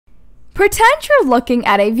Pretend you're looking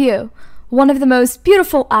at a view. One of the most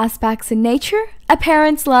beautiful aspects in nature, a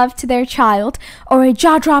parent's love to their child, or a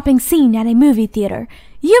jaw-dropping scene at a movie theater.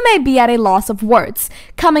 You may be at a loss of words,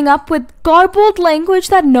 coming up with garbled language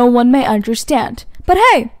that no one may understand. But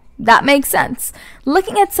hey, that makes sense.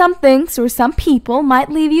 Looking at some things or some people might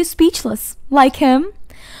leave you speechless, like him,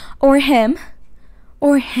 or him,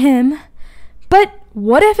 or him. But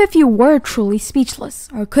what if you were truly speechless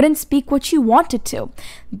or couldn't speak what you wanted to?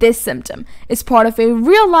 This symptom is part of a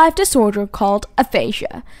real-life disorder called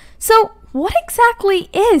aphasia. So, what exactly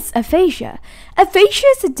is aphasia? Aphasia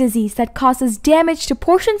is a disease that causes damage to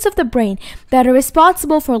portions of the brain that are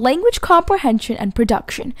responsible for language comprehension and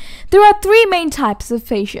production. There are three main types of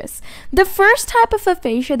aphasias. The first type of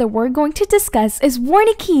aphasia that we're going to discuss is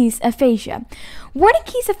Wernicke's aphasia.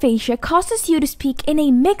 Wernicke's aphasia causes you to speak in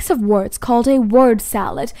a mix of words called a word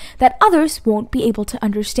salad that others won't be able to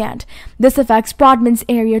understand. This affects Brodmann's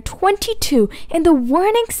area 22 in the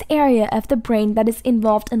Wernicke's area of the brain that is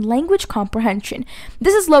involved in language comprehension.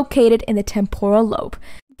 This is located in the temporal lobe.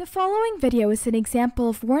 The following video is an example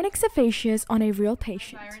of Wernicke's aphasias on a real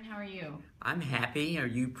patient. Byron, how are you? I'm happy. Are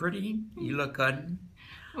you pretty? You look good.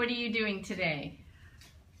 What are you doing today?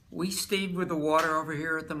 We stayed with the water over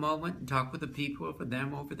here at the moment and talked with the people for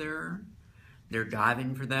them over there. They're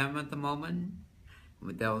diving for them at the moment.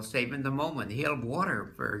 They'll save in the moment. He'll have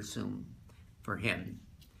water very soon for him.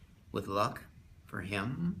 With luck for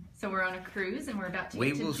him. So we're on a cruise and we're about to We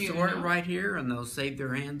get to will Juneau. store it right here and they'll save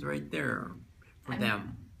their hands right there for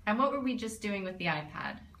them. And what were we just doing with the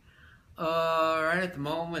iPad? Right at the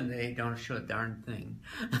moment they don't show a darn thing.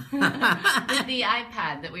 With the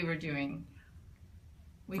iPad that we were doing.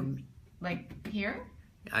 Like here?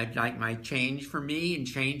 I'd like my change for me and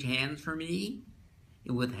change hands for me.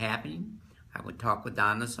 It would happen. I would talk with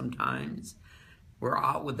Donna sometimes. We're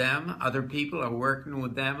out with them. Other people are working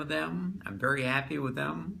with them. I'm very happy with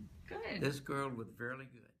them. Good. This girl was really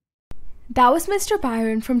good. That was Mr.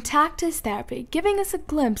 Byron from Tactus Therapy giving us a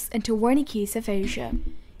glimpse into Wernicke's aphasia.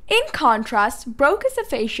 In contrast, Broca's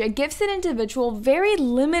aphasia gives an individual very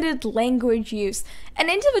limited language use. An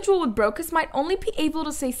individual with Broca's might only be able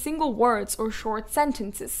to say single words or short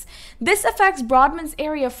sentences. This affects Brodmann's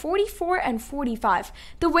area 44 and 45.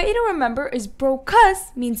 The way to remember is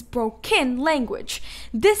Broca's means broken language.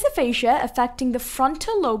 This aphasia affecting the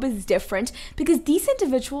frontal lobe is different because these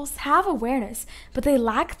individuals have awareness, but they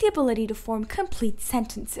lack the ability to form complete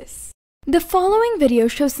sentences. The following video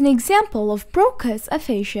shows an example of Broca's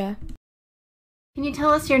aphasia. Can you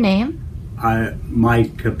tell us your name?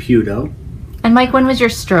 Mike Caputo. And Mike, when was your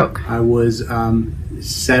stroke? I was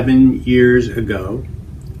 7 years ago.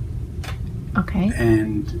 Okay.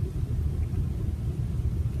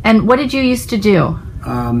 And what did you used to do?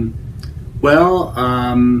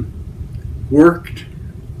 Worked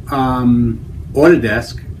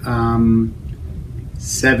Autodesk,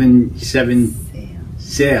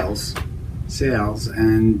 sales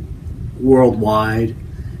and worldwide,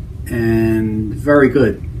 and very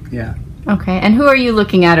good. Yeah. Okay. And who are you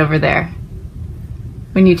looking at over there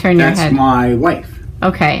when you turn your head? That's my wife.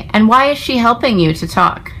 Okay. And why is she helping you to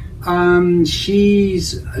talk?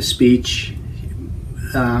 She's a speech.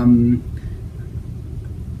 So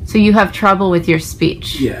you have trouble with your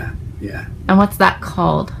speech? Yeah. And what's that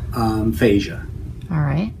called? Aphasia. All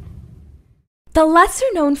right. The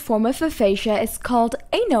lesser-known form of aphasia is called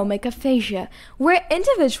anomic aphasia, where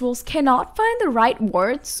individuals cannot find the right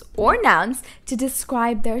words or nouns to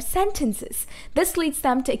describe their sentences. This leads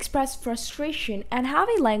them to express frustration and have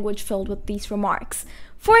a language filled with these remarks.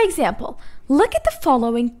 For example, look at the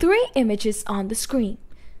following three images on the screen.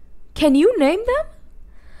 Can you name them?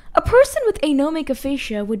 A person with anomic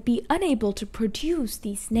aphasia would be unable to produce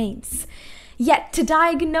these names. Yet, to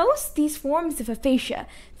diagnose these forms of aphasia,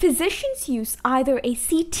 physicians use either a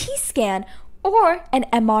CT scan or an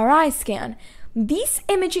MRI scan. These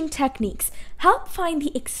imaging techniques help find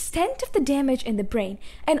the extent of the damage in the brain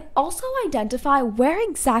and also identify where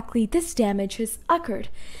exactly this damage has occurred.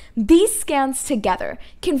 These scans together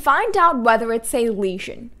can find out whether it's a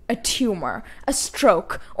lesion, a tumor, a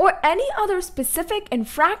stroke, or any other specific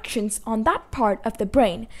infractions on that part of the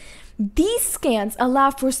brain. These scans allow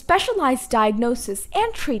for specialized diagnosis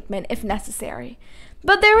and treatment if necessary.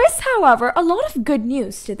 But there is, however, a lot of good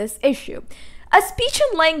news to this issue. A speech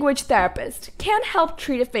and language therapist can help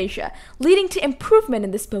treat aphasia, leading to improvement in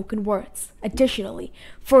the spoken words. Additionally,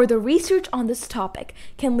 further research on this topic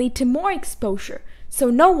can lead to more exposure, so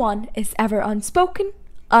no one is ever unspoken,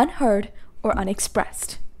 unheard, or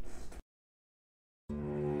unexpressed.